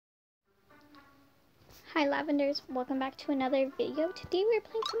Hi Lavenders, welcome back to another video. Today we're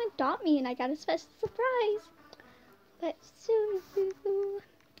playing some Adopt Me and I got a special surprise. But soon,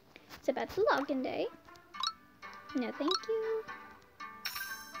 it's about the login day. No thank you.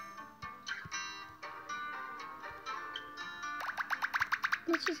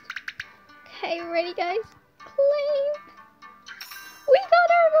 Let's just, okay, ready guys? Claim! We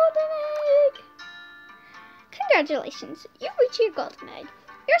got our golden egg! Congratulations, you've reached your golden egg.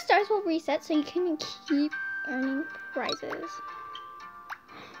 Your stars will reset so you can keep earning prizes.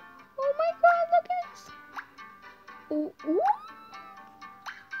 Oh my god, look at this! Ooh, ooh.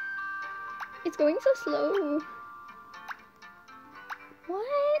 It's going so slow.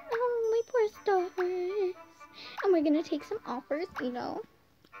 What? Oh, my poor stars. And we're gonna take some offers, you know.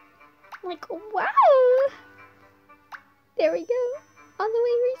 Like, wow! There we go. All the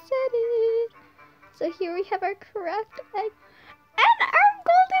way resetted. So here we have our correct egg. And our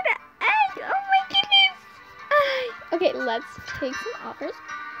golden egg! Oh my goodness! Okay, let's take some offers.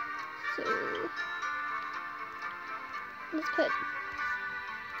 So, let's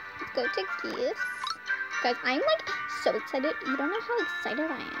go to gifts. Guys, I'm like so excited. You don't know how excited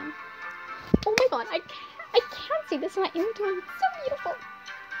I am. Oh my god, I can't see this in my inventory. It's so beautiful.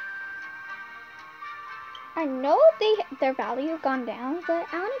 I know their value gone down, but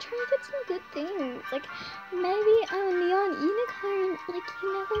I want to try and get some good things. Like maybe a neon unicorn. Like you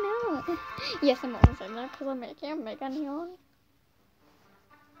never know. Yes, I'm always saying that because I'm making a mega neon.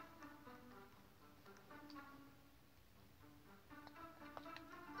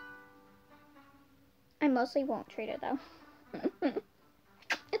 I mostly won't trade it though.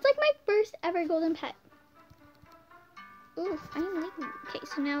 It's like my first ever golden pet. Ooh, I am leaving. Okay,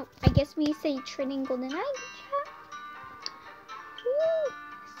 so now I guess we say trading golden egg. Woo!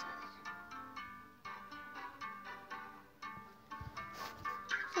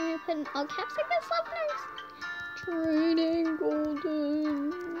 So I'm gonna put in all caps, I guess, listeners. Trading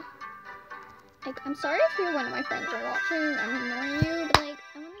golden. Like, I'm sorry if you're one of my friends are watching. I'm ignoring you, but like,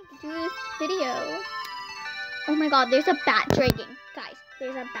 I want to do this video. Oh my god, there's a bat dragon. Guys,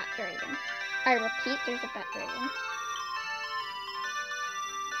 there's a bat dragon. I repeat, there's a bat dragon.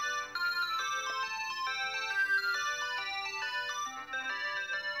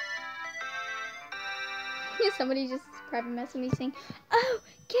 Yeah, somebody just private messaged me saying, "Oh,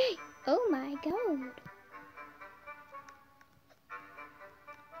 gay! Oh my god!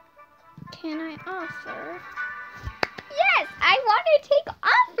 Can I offer?" Yes, I want to take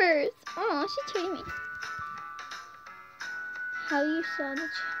offers. Oh, she's treating me. How you saw the?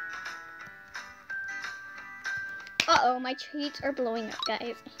 Uh-oh, my treats are blowing up,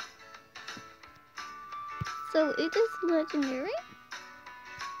 guys. So it is legendary.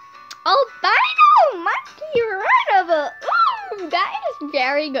 Albino monkey runnable. Ooh, that is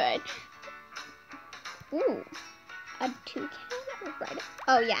very good. Ooh, a toucan right?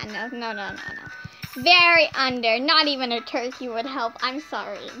 Oh yeah, no. Very under. Not even a turkey would help. I'm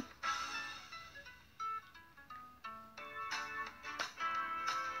sorry.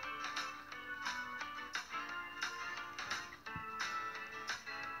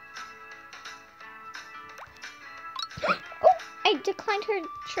 Oh, I declined her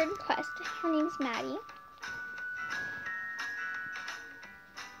request. Her name's Maddie.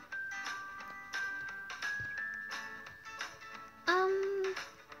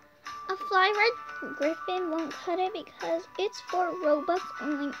 A fly red griffin won't cut it because it's for Robux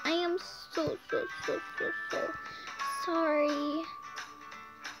only. I am so sorry.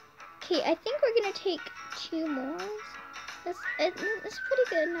 Okay, I think we're gonna take 2 more. It's pretty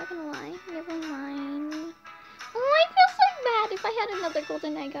good, not gonna lie. Never mind. Oh, I feel so bad. If I had another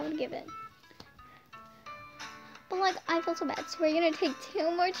golden egg, I would give it. But like, I feel so bad. So we're gonna take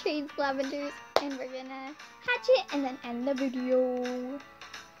 2 more trades, Lavenders, and we're gonna hatch it and then end the video.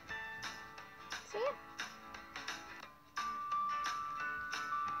 So yeah.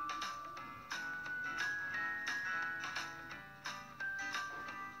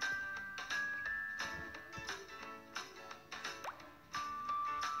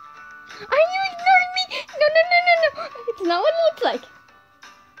 Are you ignoring me? No. It's not what it looks like.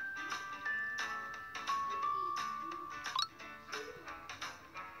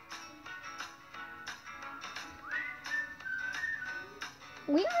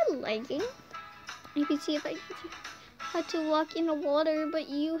 We are lagging. You can see if I had to walk in the water, but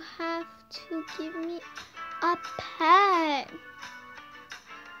you have to give me a pet.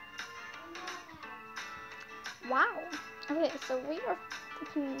 Wow. Okay, so we are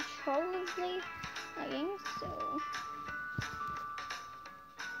controllably lagging, so.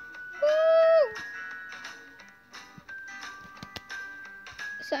 Woo!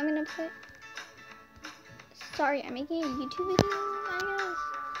 So I'm gonna put sorry, I'm making a YouTube video, I guess.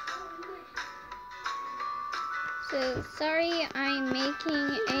 So, sorry, I'm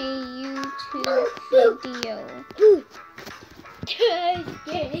making a YouTube video.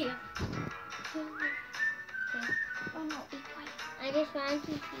 Oh no, be quiet. I just want to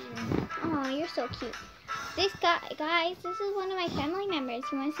see you. Oh, you're so cute. This guy, guys, this is one of my family members.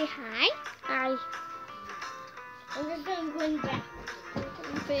 You want to say hi? Hi. I'm just going back.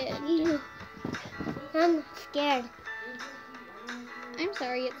 Bed. I'm scared. I'm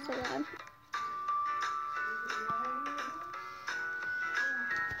sorry, it's so loud.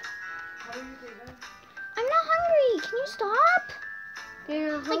 I'm not hungry. Can you stop?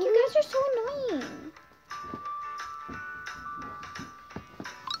 You're not Like, hungry? you guys are so annoying.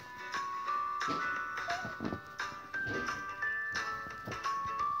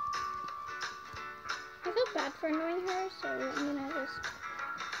 I feel bad for annoying her, so I'm gonna just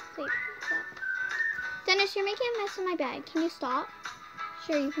say that. Dennis, you're making a mess in my bed. Can you stop?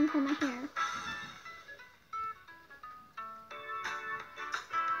 Sure, you can pull my hair.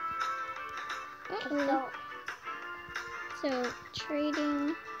 Uh-oh. So,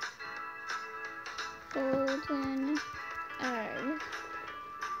 trading golden egg.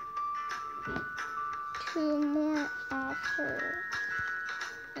 2 more offers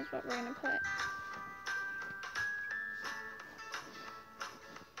is what we're gonna put.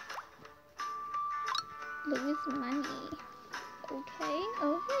 Lose money. Okay,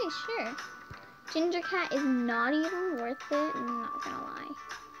 sure. Ginger Cat is not even worth it, I'm not gonna lie.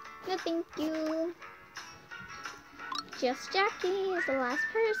 No, thank you. Just Jackie is the last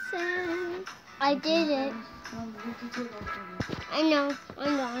person. I did it. I know.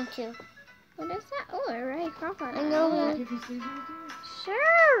 I'm going to. What is that? Oh, alright, crocodile. I know.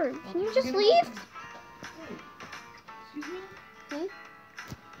 Sure. Can you just leave? Excuse me? Hmm?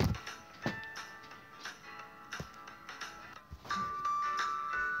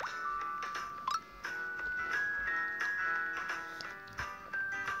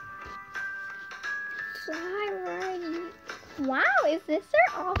 Fly right. Wow, is this their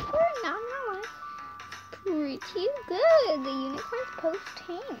offer? Not gonna lie. Pretty good. The unicorn's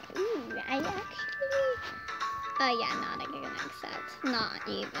post-tame. Ooh, I actually... yeah, not gonna accept. Not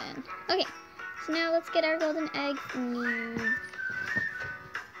even. Okay, so now let's get our golden eggs.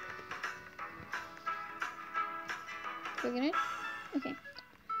 We're gonna... Okay.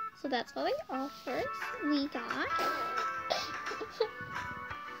 So that's all the offers we got.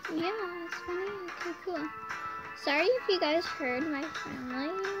 Yeah, it's funny. Okay, cool. Sorry if you guys heard my family.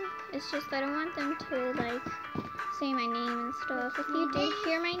 It's just I don't want them to, like, say my name and stuff. If you did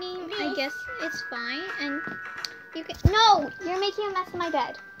hear my name, I guess it's fine. And you can... No! You're making a mess in my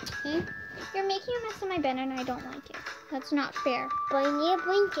bed. You're making a mess in my bed and I don't like it. That's not fair. But I need a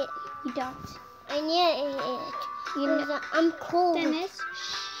blanket. You don't. I need it. You know... I'm cold. Dennis,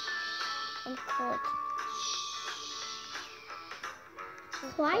 I'm cold.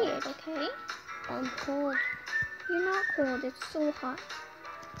 quiet, okay? I'm cold. You're not cold. It's so hot.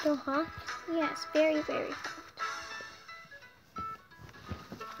 So hot? Yes, very, very hot.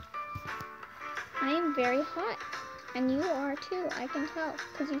 I am very hot. And you are too, I can tell.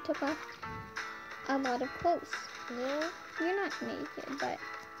 Because you took off a lot of clothes. Yeah. You're not naked, but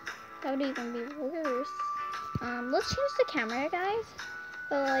that would even be worse. Let's change the camera, guys.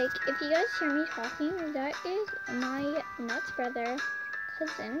 But, like, if you guys hear me talking, that is my nuts brother,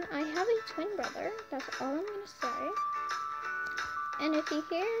 cousin. I have a twin brother. That's all I'm gonna say. And if you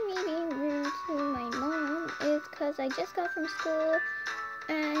hear me being rude to my mom, it's because I just got from school,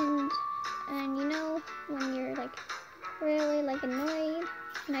 and you know, when you're, like, really, like, annoyed,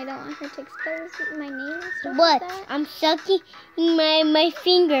 and I don't want her to expose my name and stuff What? like that. I'm sucking my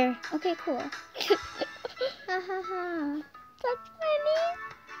finger. Okay, cool. Ha ha ha. That's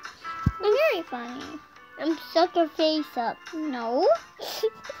funny. Very funny. I'm suck your face up. No,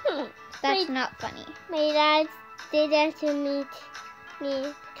 that's Wait. not funny. My dad did that to me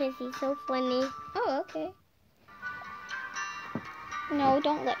because he's so funny. Oh, okay. No,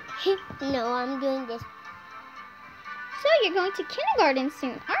 don't look. No, I'm doing this. So you're going to kindergarten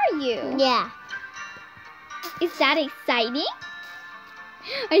soon, are you? Yeah. Is that exciting?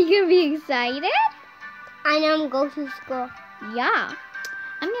 Are you gonna be excited? And I'm going to school. Yeah.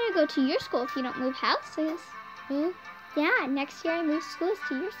 I'm gonna go to your school if you don't move houses. Hmm? Yeah, next year I move schools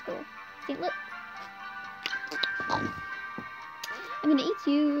to your school. See, look. I'm gonna eat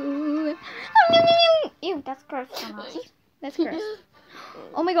you. Ew, that's gross. That's gross.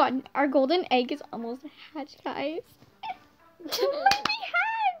 Oh my god, our golden egg is almost hatched, guys. It's already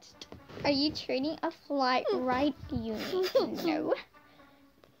hatched. Are you trading a fly right unit? No.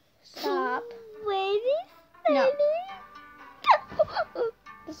 Stop. What is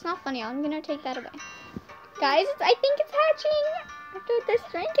not funny. I'm gonna take that away. Guys, I think it's hatching. After this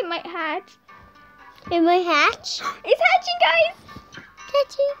drink, it might hatch. It might hatch. It's hatching, guys.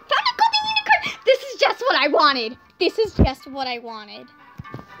 Hatching. Found a golden unicorn. This is just what I wanted. This is just what I wanted.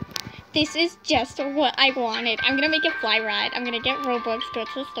 This is just what I wanted. I'm gonna make a fly ride. I'm gonna get Robux, go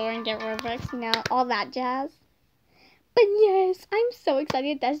to the store and get Robux, you know, all that jazz. But yes, I'm so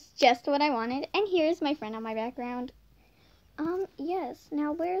excited. That's just what I wanted. And here's my friend on my background. Yes.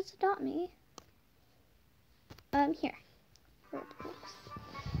 Now where's Adopt Me? Here.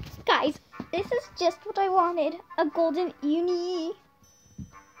 Guys, this is just what I wanted. A golden unicorn.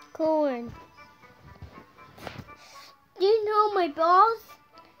 Do you know my balls?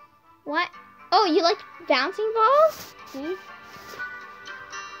 What? Oh, you like bouncing balls? You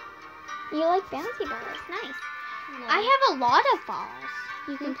like bouncy balls. Nice. No. I have a lot of balls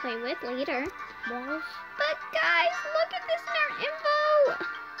you can play with later. Balls? But guys, look at this in our info.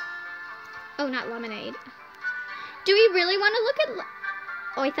 Oh, not lemonade. Do we really want to look at...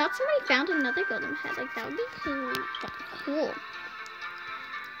 Oh, I thought somebody found another golden pet. Like, that would be cool. Cool.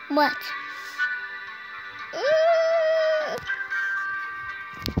 What?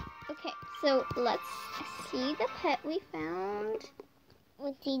 Okay, so let's see the pet we found.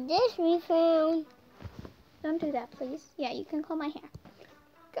 Let's see this we found. Don't do that, please. Yeah, you can comb my hair.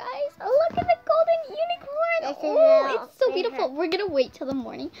 Guys, look at the golden unicorn. Oh, it's so beautiful. We're going to wait till the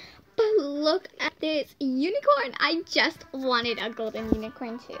morning. But look at this unicorn. I just wanted a golden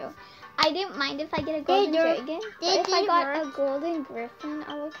unicorn too. I didn't mind if I get a golden dragon. But if I got a golden griffin,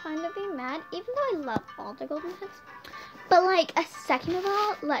 I would kind of be mad. Even though I love all the golden pets. But like, a second of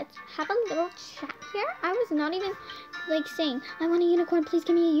all, let's have a little chat here. I was not even like saying, I want a unicorn. Please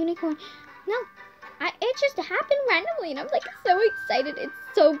give me a unicorn. No. It just happened randomly, and I'm like so excited. It's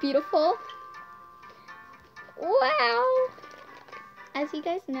so beautiful. Wow. As you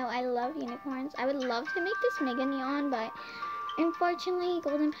guys know, I love unicorns. I would love to make this Mega Neon, but unfortunately,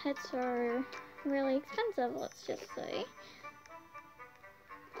 golden pets are really expensive, let's just say.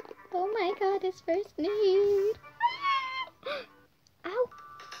 Oh my god, his first need. Ow.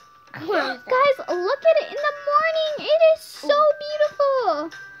 Guys, look at it in the morning. It is so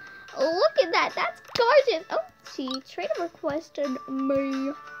beautiful. Look at that. That's gorgeous. Oh, she trade requested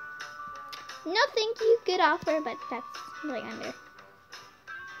me. No, thank you. Good offer, but that's really under.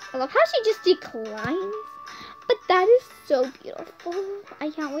 I love how she just declines. But that is so beautiful. I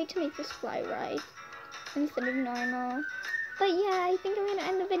can't wait to make this fly ride instead of normal. But yeah, I think I'm going to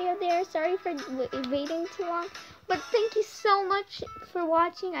end the video there. Sorry for waiting too long. But thank you so much for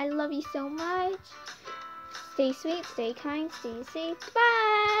watching. I love you so much. Stay sweet, stay kind, stay safe.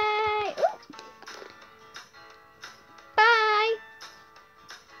 Bye! Ooh. Bye!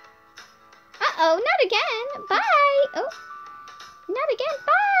 Uh-oh, not again. Bye! Oh, not again.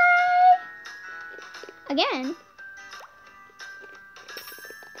 Bye! Again.